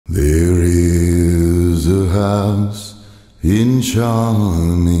There is a house in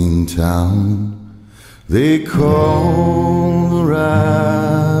charming town they call the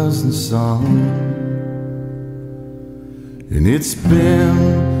rising sun, and it's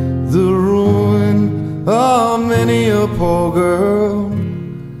been the ruin of many a poor girl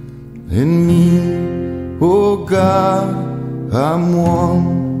and me. Oh God, I'm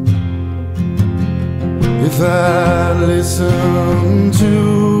one. If I listen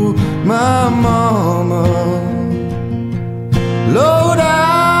to my mama, Lord,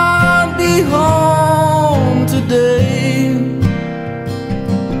 I'd be home today.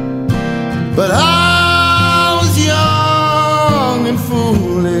 But I was young and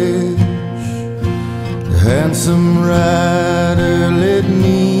foolish. The handsome rider led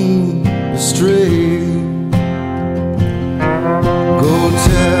me astray. Go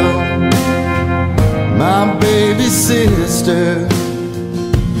tell my baby sister,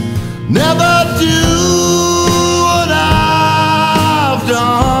 never do what I've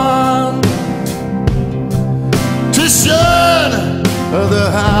done to shun the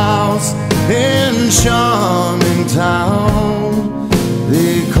house in charming town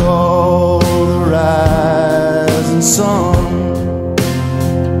they call the rising sun.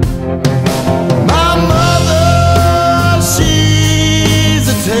 My mother, she's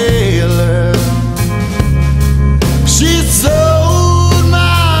a tailor. She sewed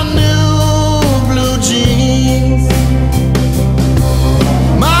my new blue jeans.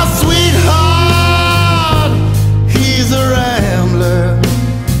 My sweetheart, he's a rambler.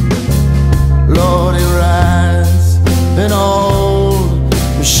 Lord, he rides an old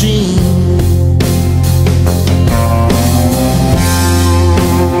machine.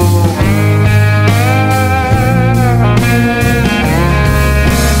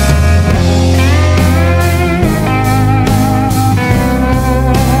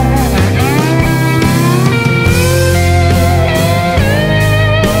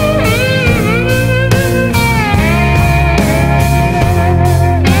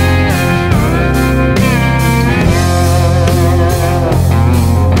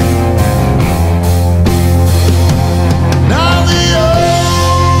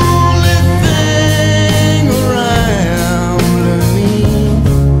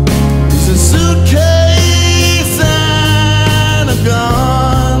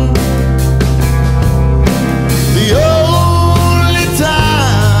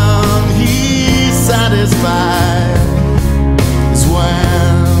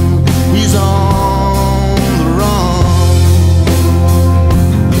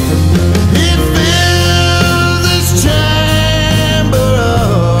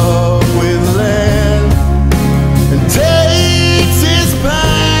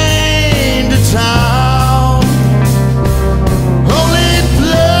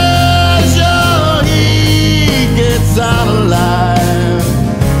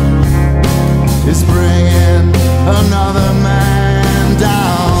 It's bringing another man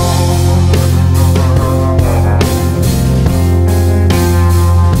down.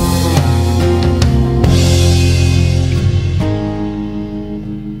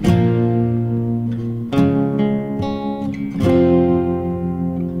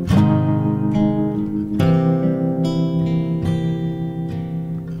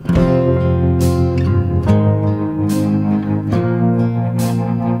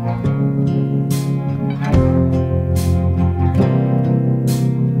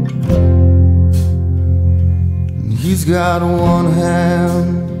 He's got one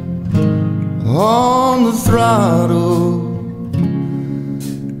hand on the throttle,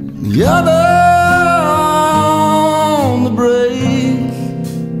 the other on the brake.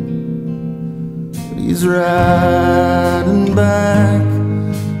 He's riding back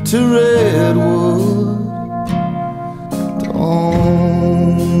to Redwood to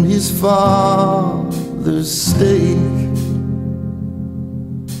own his father's stake.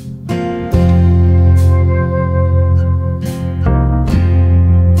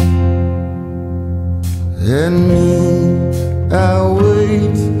 And me, I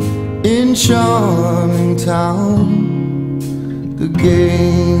wait in charming town, the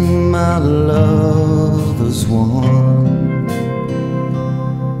game my love has won.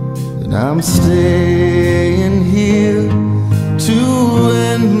 And I'm staying here to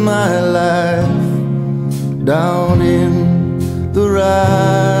end my life down in the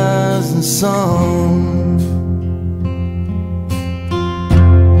rising sun.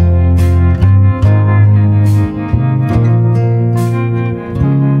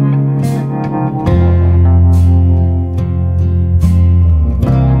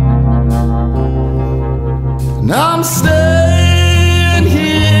 I'm staying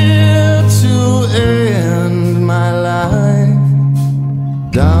here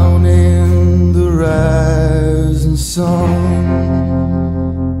song.